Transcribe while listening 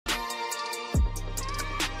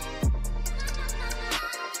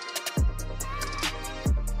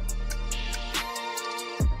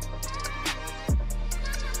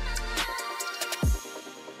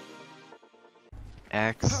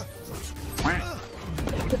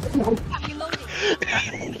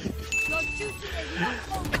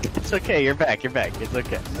It's okay, you're back, It's okay, it's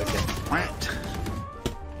okay.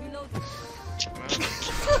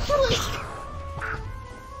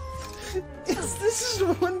 This is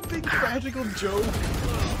one big practical joke.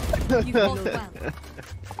 You rolled well.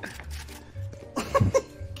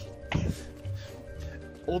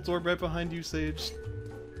 Ult orb right behind you, Sage.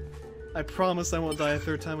 I promise I won't die a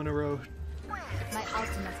third time in a row. My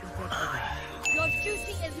ultimate will break. Your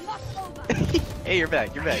duty is not over. Hey, you're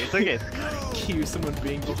back, it's okay. Cue someone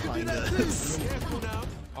being behind us.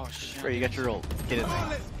 Oh shit. Bro, you got your ult. Get in there.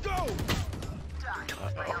 Let's go.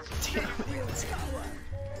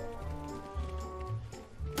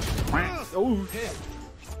 Oh,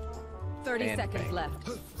 30 Bang, seconds bang. left.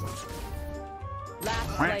 Last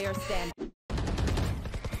player standing.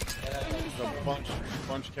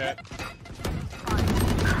 Bunch cat.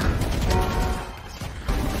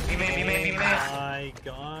 My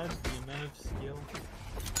god, the amount of skill.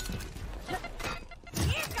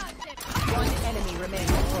 One enemy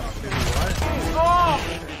remaining.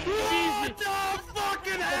 What the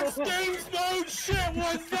fucking X Games mode shit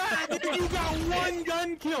was that? You got one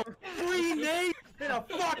gun kill, 3 nades, and a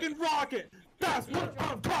fucking rocket. That's what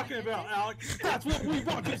I'm talking about, Alex. That's what we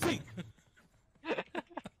want to see.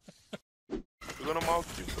 Jogando mal,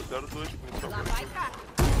 tio. 0-2, Lá vai cá.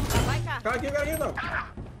 Lá vai cá. Cara, aqui, não.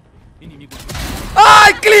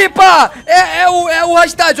 Ai, clipa! É o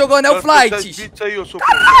Rastad jogando, é o Flight. Aí, eu sou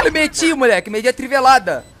Caralho, meti, moleque, meti a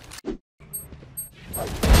trivelada.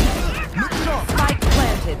 Spike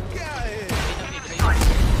planted.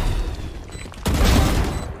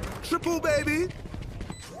 Triple, baby.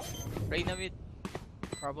 Right now mid.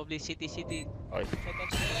 Probably city. Oi.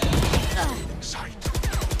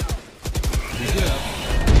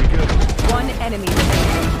 One enemy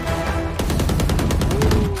remaining.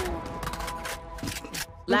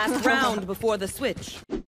 Last round before the switch.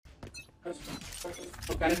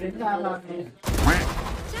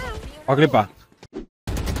 Ó, clipar.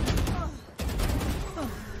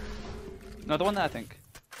 Another one, I think.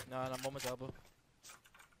 No, moment elbow.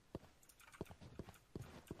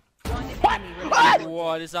 One enemy remaining.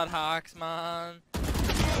 What is that hacks, man?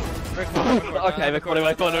 Ok, vai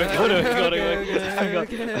correr.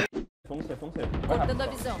 Cortando a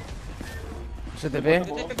visão. CTV?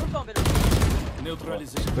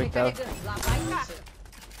 Neutralizei. Coitado. Carregando. Lá vai cá.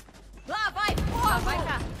 Lá vai, porra. Lá vai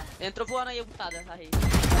cá. Entrou voando aí, butada, tá aí.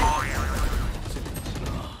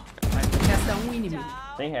 Resta um inimigo.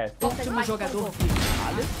 Último jogador.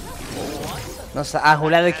 Nossa, a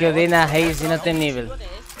rolada que eu dei na Raze não tem nível.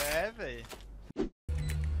 É, velho.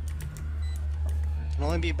 Can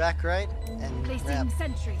only be back right and Placing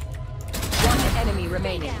sentry. One enemy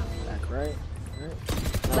remaining. back right.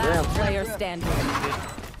 Last player standing.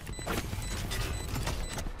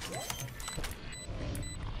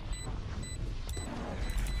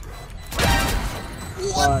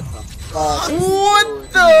 What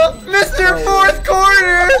the? Mr. Fourth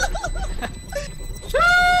Quarter!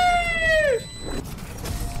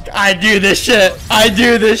 I do this shit,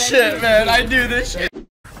 man. I do this shit.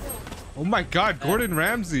 Oh my god, Gordon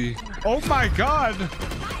Ramsay. Oh my god.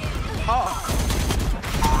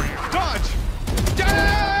 Dodge.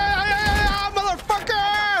 Yeah,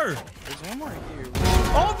 motherfucker! There's one more here.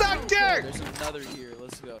 Hold that dick! There's another here.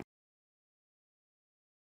 Let's go.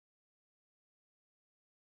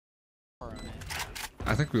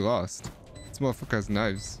 I think we lost. This motherfucker has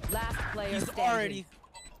knives. Last player He's standing. already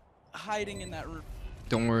hiding in that room.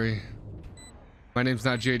 Don't worry. My name's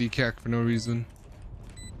not JD Keck for no reason.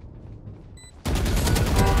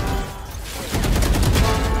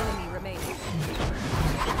 Enemy remaining.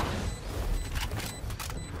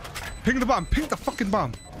 Ping the bomb! Ping the fucking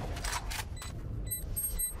bomb!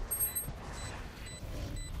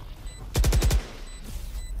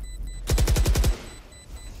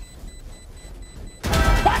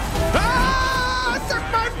 Ah! Suck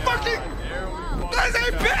my fucking... That's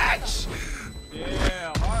a bitch!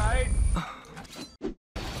 Yeah, alright.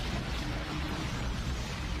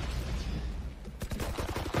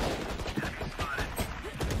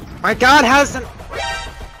 My god, how's the...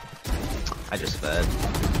 I just fed.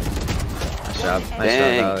 Nice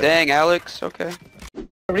job. Dang, Alex. Okay.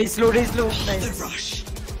 Really slow. Nice.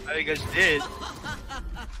 I think I just did.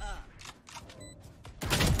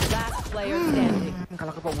 Last player standing.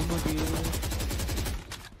 Kalau kau bunuh dia.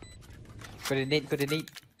 Coordinate.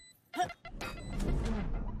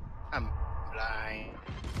 I'm blind.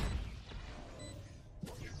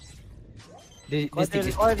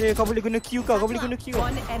 Kau boleh guna Q kau boleh guna Q.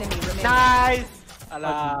 One enemy remaining. Nice.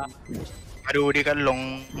 Alah. Aduh, dia kan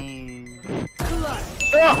long.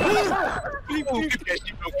 Keep that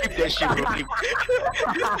shit, bro. Keep that shit, bro.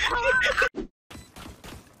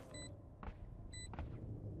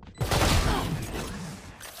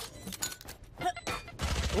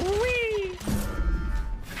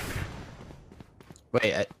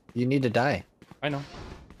 Wait, you need to die. I know.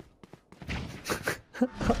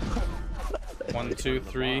 1, 2,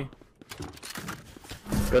 3.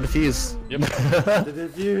 Go to fuse. Yep. The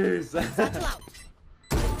defuse. Satchel out.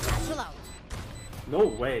 Satchel out. No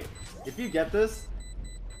way. If you get this.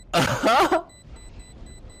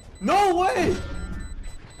 No way!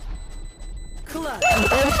 Clutch.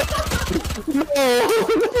 No,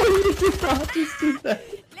 you did not just do that.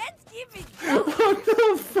 Let's keep it. What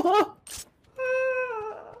the fuck?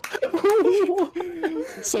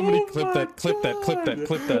 Somebody clip that, clip that, clip that,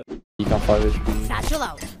 clip that. You got 5 HP. Satchel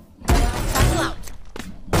out. Satchel out.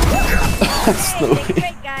 That's the way.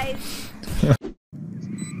 Great, guys.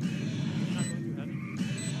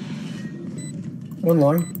 One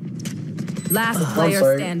long. Last player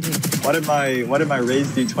sorry. standing. Why did my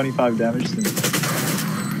raise do 25 damage to me?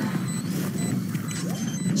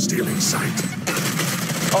 Stealing sight.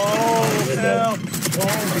 Oh, hell.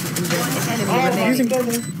 Enemy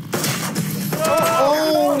remaining.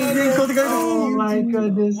 Oh, he didn't kill the guy. Oh my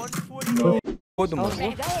goodness.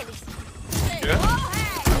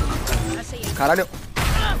 Caralho.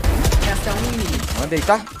 Mandei,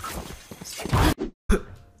 tá?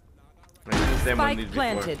 Spike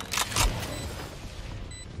planted.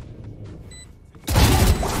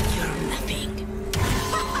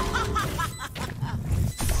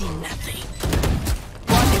 See nothing.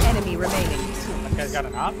 One enemy remaining. That guy's got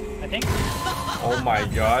an op, I think. Oh my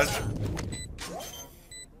god.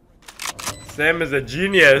 Sam is a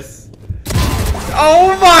genius.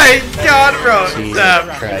 Oh my god, bro.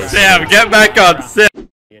 Sam, Sam, get back on Sam.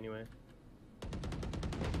 Anyway.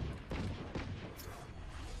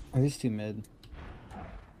 Are these two mid?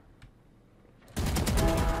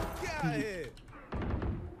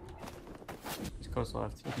 Just goes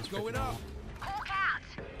left. You can going up.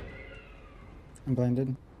 I'm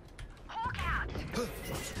blinded.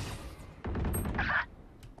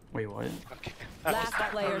 Wait, what? Last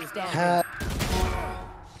player standing.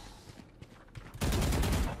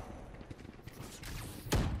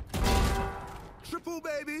 Triple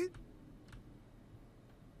baby.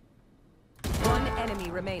 One enemy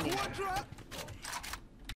remaining.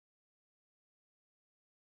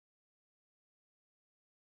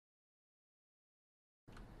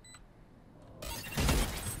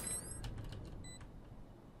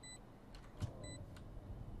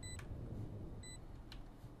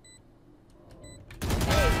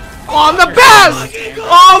 Oh, I'm the best!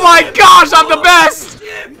 Oh my gosh, I'm the best!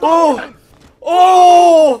 Oh!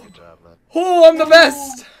 Oh! Oh, I'm the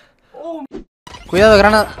best! Cuidado,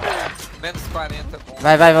 granada. Menos 40.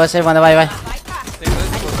 Vai, vai, você manda, vai, vai. Tem 2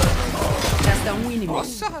 explosões. Resta um inimigo.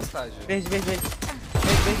 Nossa, arrastagem. Verde.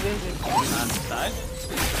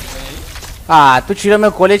 Ah, tu tirou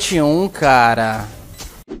meu colete 1, cara.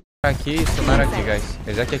 Aqui, sonaram aqui, guys.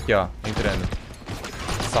 Esse aqui, ó, entrando.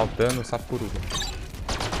 Saltando, sapuruga.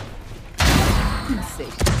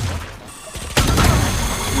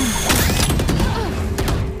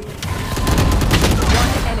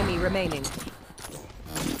 One enemy remaining.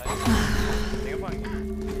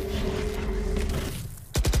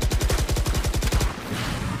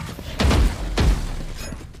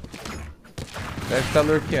 Deve estar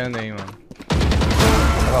lurkeando aí, mano.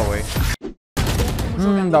 Tava away.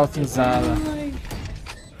 Dá alfinzada.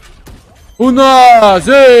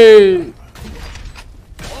 Unazi!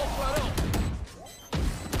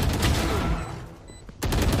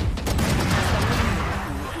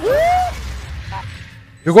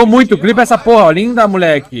 Jogou muito, clipa essa porra, ó. Linda,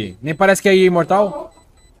 moleque. Nem parece que é imortal.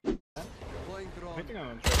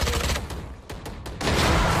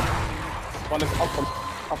 One is up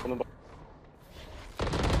on the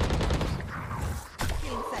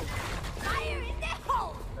Fire in the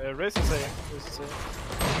hole. Race is A.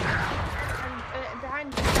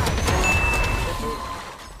 Behind.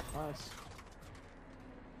 Nice.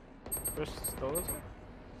 First stole it.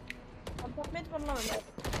 On top mid, one lower mid.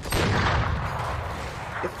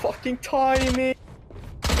 The fucking timing!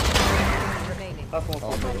 Remaining. Last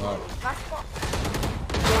spot.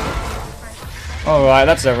 Alright,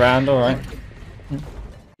 that's a round, alright.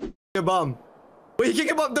 A bomb. Wait, he can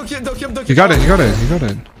get bomb. Don't kill him. You got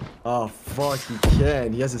it. Oh fuck, he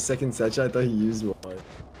can. He has a second satchel. I thought he used one.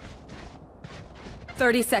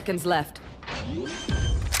 30 seconds left.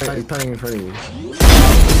 He's planning in front of you.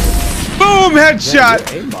 Boom! Headshot!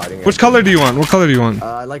 Aimbotting Which color do you want? What color do you want?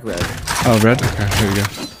 I like red. Oh, red? Okay, here we go.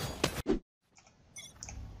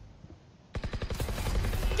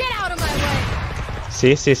 Get out of my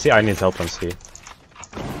way. See, I need help on C.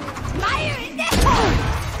 Fire in the hole.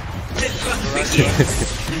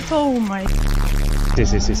 Oh my.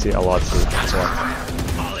 See, a lot C. That's a lot.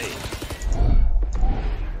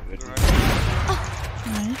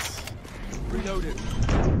 noted.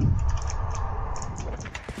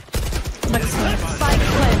 Spike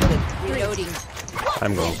planted. Reloading.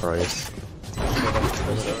 I'm going for ace.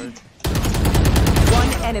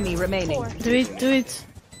 One enemy remaining. Do it, do it.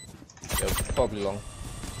 Yeah, probably long.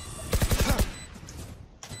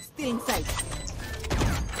 Still inside.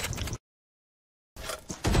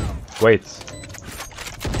 Wait.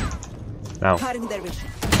 Now.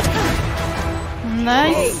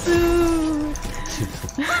 Nice.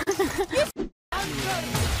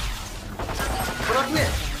 Bırak ne?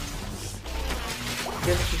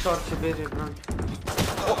 Jest short się bierze broń.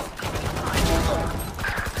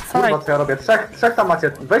 Kurwa co ja robię? Trzech tam macie.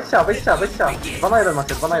 Wejdźcie. 2 na 1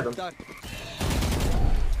 macie, 2 na 1.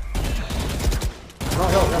 No,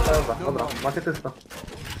 dobra, macie czysto.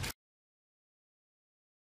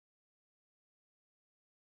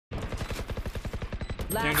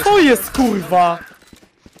 Co jest kurwa?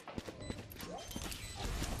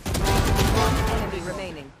 Enemy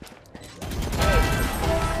remaining.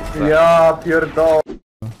 Ja pierdolę.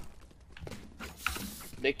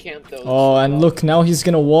 They can't though. Oh, and look, now he's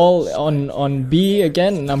gonna wall on B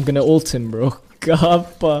again, and I'm gonna ult him, bro.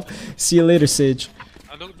 Kappa. See you later, Sage.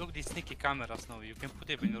 Look these sneaky cameras now. You can put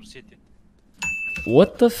them in your city.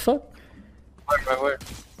 What the fuck? Where?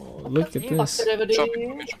 Oh, look at this. Chop.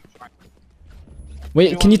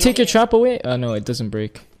 Wait, can you take your trap away? Oh no, it doesn't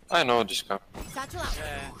break. I know this guy.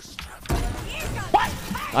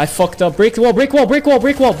 I fucked up. Break the wall, break wall, break wall,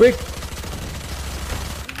 break wall, break.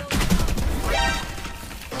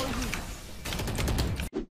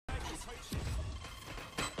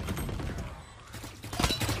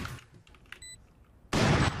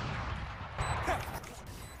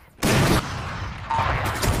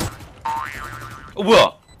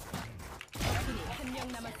 뭐야?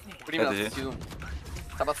 뿌리면 지금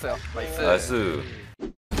잡았어요. 나이스. 나이스.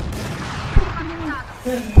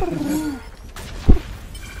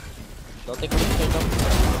 Don't take it.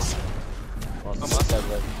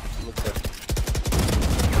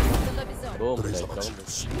 Boom.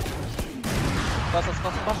 Passa.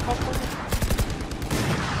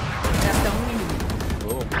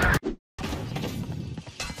 Boom.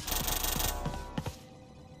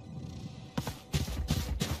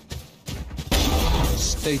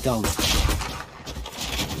 Stay down.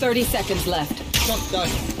 30 seconds left. Shot down.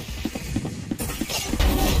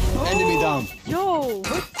 Enemy down. Yo,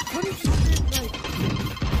 what is this like?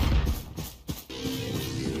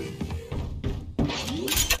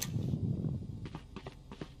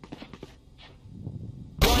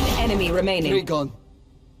 One enemy remaining. 3 gone.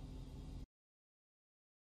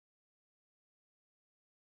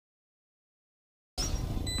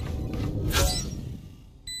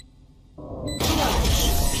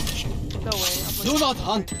 Do not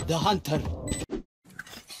hunt the hunter.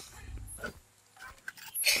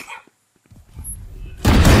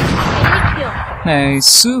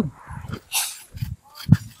 Nice.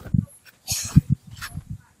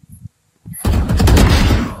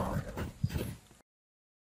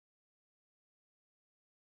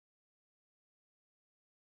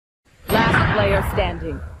 Last player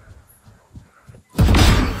standing.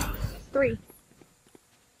 3.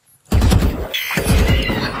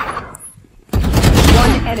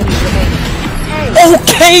 One enemy remaining.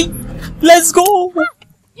 Okay! Let's go!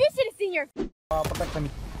 You should have seen your. Protect kami.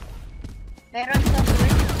 Meron sa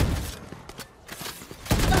shit.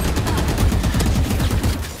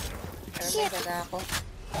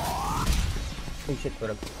 Oh shit,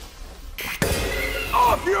 wala.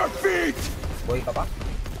 Off your feet! Boy ka pa?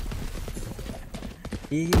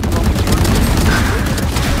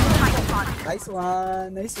 Nice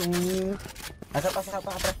one. Nasa pa,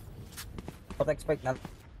 pre. Protect spike na.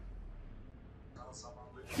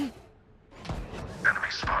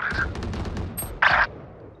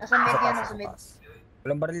 Nasa mid.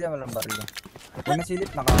 Walang baril yan. Huwag na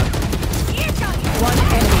silip, naka... One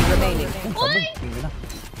enemy remaining. Uy!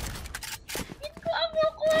 Ikaw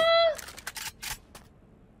ako!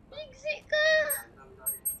 Ligsi ka!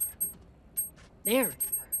 There.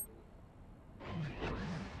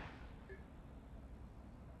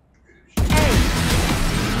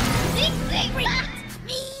 Ligsi ka!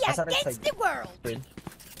 Me against the world!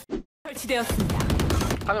 설치되었습니다.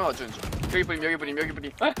 하나 맞추는 중. 여기 브림.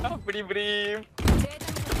 브림.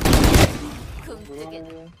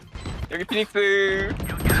 여기 피닉스.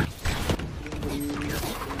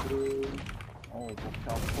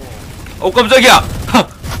 깜짝이야.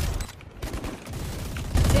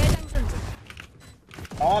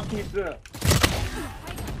 피스.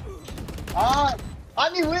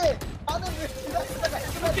 아니 왜?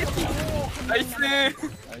 나이스.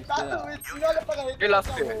 나는 왜 지나갔다가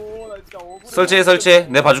해주냐고. 설치해.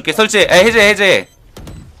 내가 봐줄게. 설치해. 해제.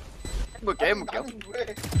 해볼게.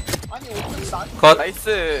 아니 어떻게 나 컷.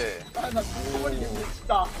 나이스. 나 죽어버리겠네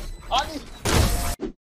진짜. 아니